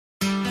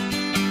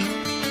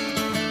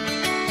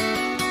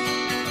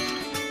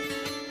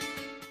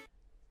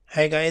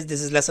Hi guys,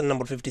 this is lesson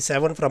number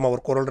 57 from our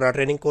CorelDraw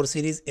training course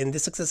series. In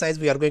this exercise,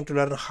 we are going to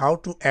learn how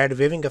to add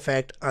waving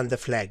effect on the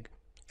flag.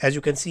 As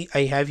you can see,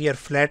 I have here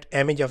flat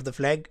image of the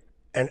flag,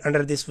 and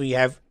under this we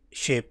have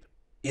shape.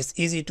 It's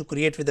easy to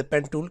create with the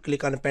pen tool.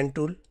 Click on a pen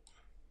tool,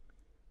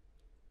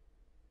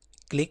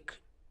 click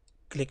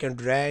and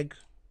drag.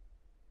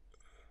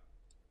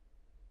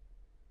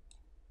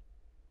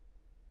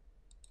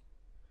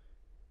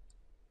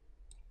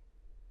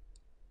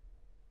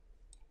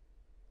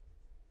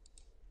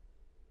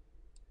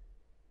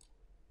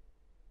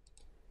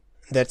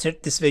 That's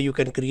it. This way you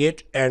can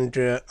create, and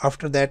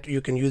after that you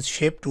can use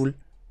shape tool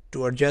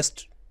to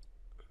adjust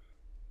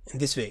in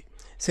this way.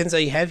 Since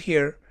I have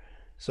here,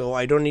 so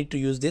I don't need to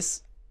use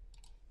this.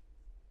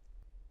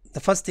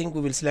 The first thing,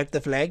 we will select the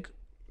flag.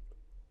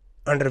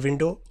 Under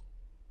window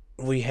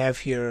we have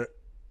here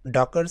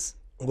dockers.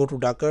 Go to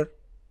docker,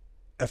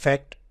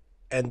 effect,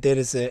 and there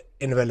is a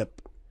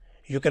envelope.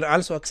 You can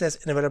also access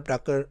envelope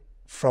docker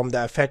from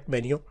the effect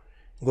menu.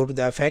 Go to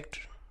the effect,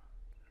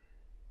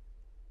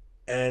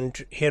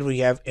 and here we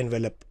have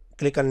envelope.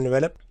 Click on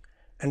envelope,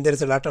 and there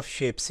is a lot of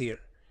shapes here.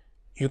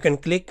 You can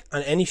click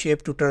on any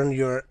shape to turn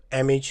your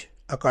image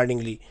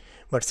accordingly,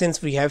 but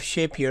since we have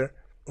shape here,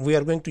 we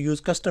are going to use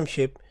custom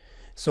shape.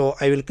 So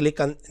I will click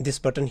on this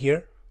button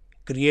here,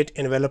 create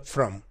envelope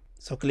from.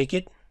 So click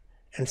it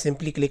and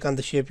simply click on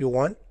the shape you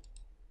want,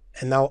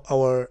 and now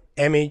our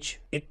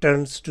image, it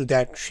turns to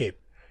that shape.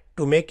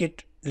 To make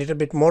it a little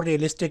bit more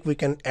realistic, we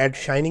can add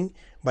shining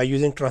by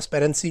using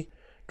transparency.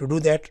 To do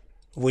that,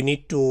 we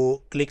need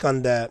to click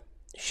on the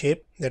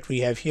shape that we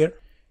have here,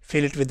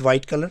 fill it with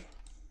white color,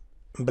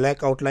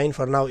 black outline.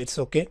 For now it's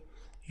okay.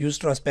 Use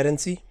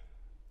transparency,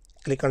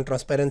 click on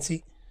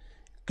transparency,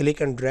 click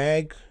and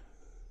drag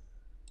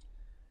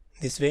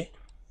this way.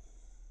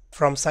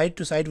 From side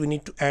to side we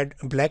need to add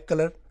black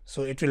color,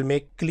 so it will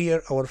make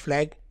clear our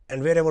flag,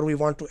 and wherever we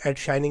want to add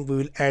shining we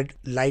will add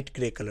light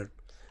gray color.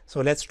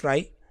 So let's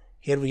try.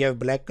 Here we have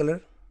black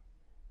color,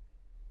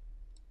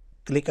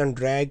 click and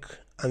drag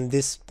on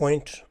this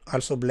point,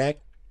 also black.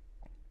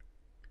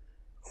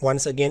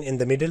 Once again in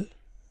the middle.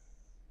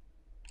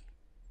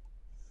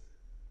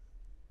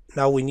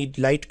 Now we need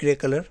light gray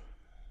color.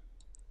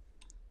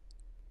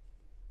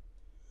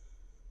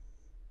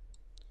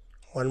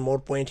 One more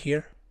point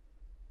here.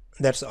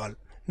 That's all.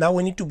 Now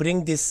we need to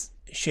bring this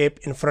shape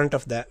in front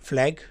of the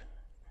flag.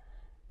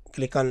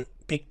 Click on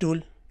pick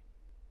tool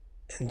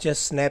and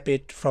just snap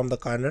it from the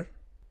corner,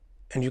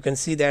 and you can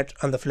see that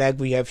on the flag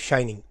we have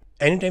shining.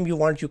 Anytime you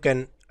want, you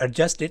can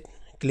adjust it.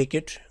 Click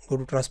it, go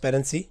to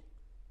transparency.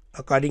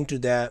 According to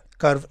the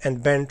curve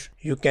and bend,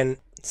 you can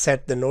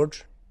set the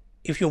nodes.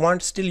 If you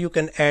want, still you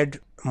can add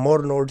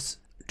more nodes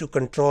to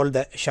control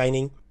the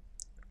shining.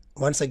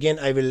 Once again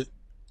I will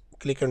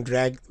click and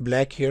drag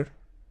black here.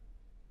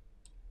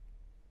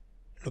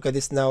 Look at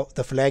this, now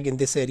the flag in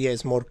this area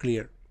is more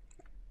clear.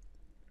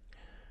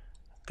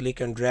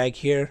 Click and drag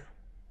here.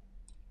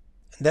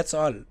 That's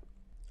all.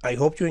 I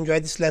hope you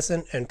enjoyed this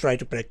lesson and try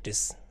to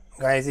practice.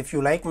 Guys, if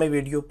you like my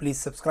video, please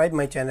subscribe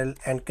my channel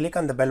and click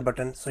on the bell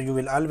button so you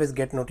will always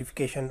get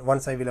notification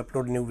once I will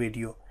upload new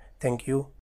video. Thank you.